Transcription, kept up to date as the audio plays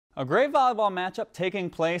A great volleyball matchup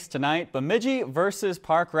taking place tonight. Bemidji versus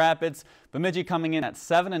Park Rapids. Bemidji coming in at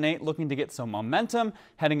 7-8, looking to get some momentum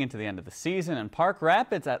heading into the end of the season. And Park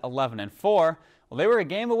Rapids at 11-4. Well, they were a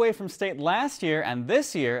game away from state last year, and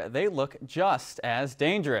this year they look just as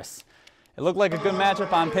dangerous. It looked like a good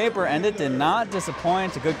matchup on paper, and it did not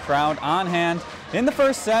disappoint. A good crowd on hand. In the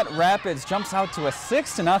first set, Rapids jumps out to a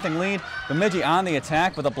 6-0 lead. Bemidji on the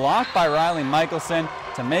attack with a block by Riley Michelson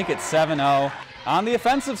to make it 7-0. On the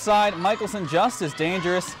offensive side, Michelson just as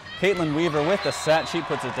dangerous. Caitlin Weaver with the set. She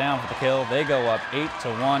puts it down for the kill. They go up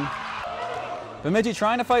 8-1. Bemidji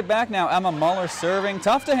trying to fight back now. Emma Muller serving.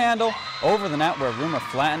 Tough to handle over the net where Rumor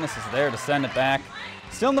Flatness is there to send it back.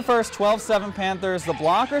 Still in the first, 12-7 Panthers. The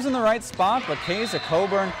blocker's in the right spot, but Kaysa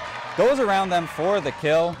Coburn goes around them for the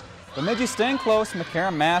kill. Bemidji staying close.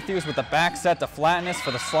 McCara Matthews with the back set to Flatness for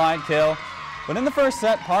the slide kill. But in the first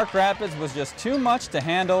set, Park Rapids was just too much to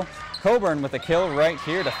handle. Coburn with a kill right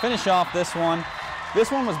here to finish off this one.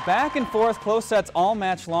 This one was back and forth, close sets all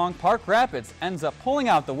match long. Park Rapids ends up pulling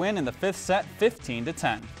out the win in the fifth set,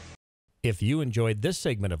 15-10. If you enjoyed this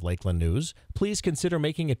segment of Lakeland News, please consider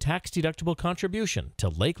making a tax-deductible contribution to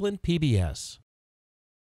Lakeland PBS.